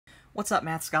What's up,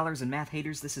 math scholars and math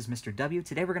haters? This is Mr. W.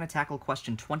 Today we're going to tackle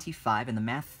question 25 in the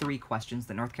Math 3 questions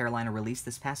that North Carolina released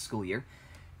this past school year.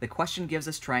 The question gives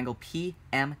us triangle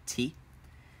PMT.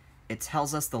 It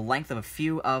tells us the length of a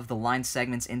few of the line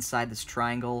segments inside this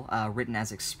triangle written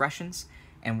as expressions,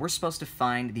 and we're supposed to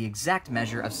find the exact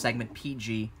measure of segment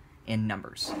PG in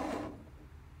numbers.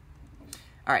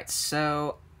 Alright,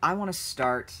 so I want to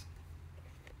start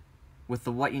with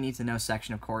the what you need to know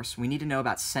section, of course. We need to know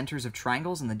about centers of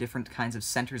triangles and the different kinds of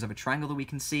centers of a triangle that we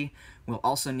can see. We'll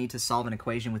also need to solve an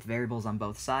equation with variables on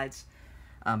both sides.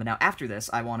 But now after this,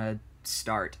 I want to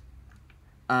start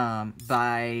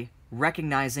by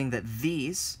recognizing that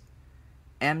these,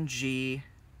 MG,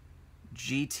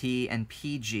 GT, and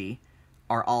PG,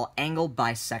 are all angle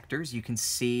bisectors. You can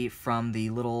see from the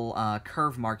little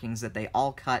curve markings that they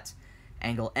all cut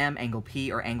angle M, angle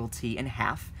P, or angle T in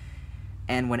half.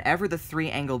 And whenever the three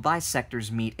angle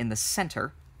bisectors meet in the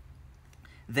center,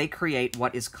 they create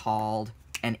what is called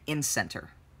an incenter.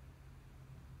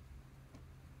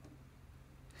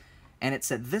 And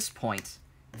it's at this point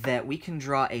that we can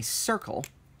draw a circle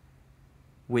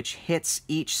which hits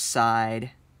each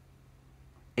side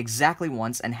exactly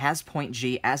once and has point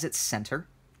G as its center.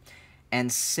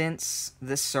 And since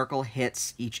this circle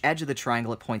hits each edge of the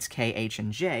triangle at points K, H,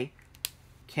 and J,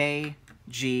 K,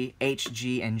 G, H,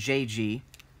 G, and JG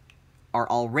are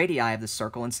all radii of the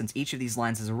circle, and since each of these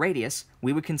lines is a radius,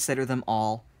 we would consider them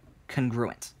all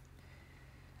congruent.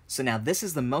 So now this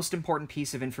is the most important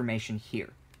piece of information here,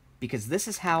 because this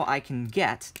is how I can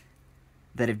get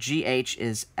that if GH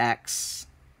is x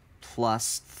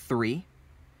plus 3,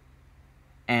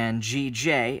 and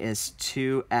GJ is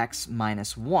 2x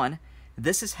minus 1,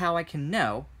 this is how I can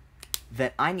know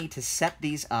that I need to set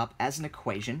these up as an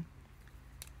equation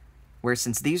where,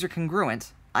 since these are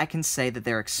congruent, I can say that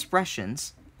their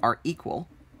expressions are equal.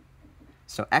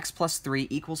 So x plus 3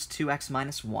 equals 2x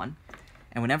minus 1.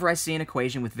 And whenever I see an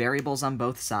equation with variables on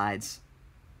both sides,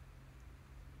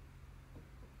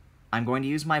 I'm going to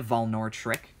use my Vollnohr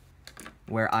trick,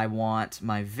 where I want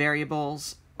my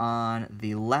variables on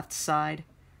the left side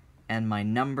and my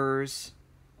numbers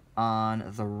on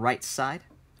the right side.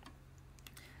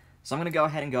 So I'm going to go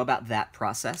ahead and go about that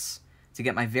process. To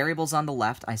get my variables on the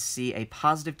left, I see a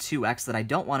positive 2x that I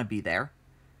don't want to be there,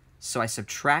 so I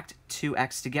subtract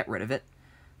 2x to get rid of it.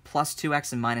 Plus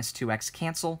 2x and minus 2x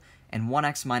cancel, and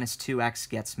 1x minus 2x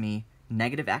gets me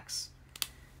negative x.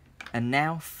 And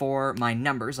now for my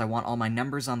numbers, I want all my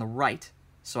numbers on the right,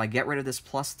 so I get rid of this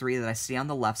plus 3 that I see on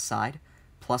the left side.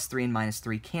 Plus 3 and minus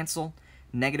 3 cancel.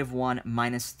 Negative 1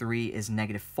 minus 3 is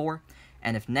negative 4,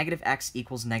 and if negative x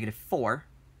equals negative 4,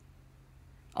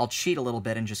 I'll cheat a little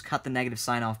bit and just cut the negative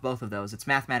sign off both of those. It's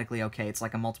mathematically okay. It's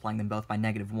like I'm multiplying them both by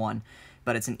negative 1.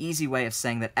 But it's an easy way of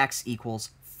saying that x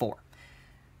equals 4.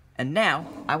 And now,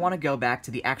 I want to go back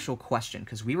to the actual question,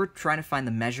 because we were trying to find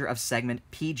the measure of segment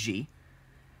PG.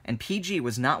 And PG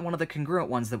was not one of the congruent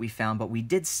ones that we found, but we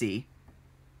did see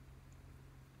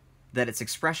that its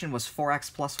expression was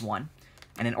 4x plus 1.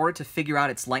 And in order to figure out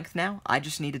its length now, I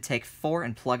just need to take 4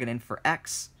 and plug it in for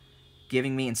x,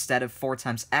 giving me, instead of 4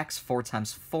 times x, 4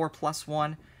 times 4 plus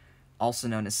 1, also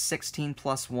known as 16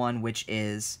 plus 1, which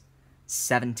is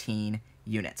 17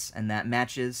 units. And that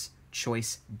matches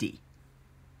choice D.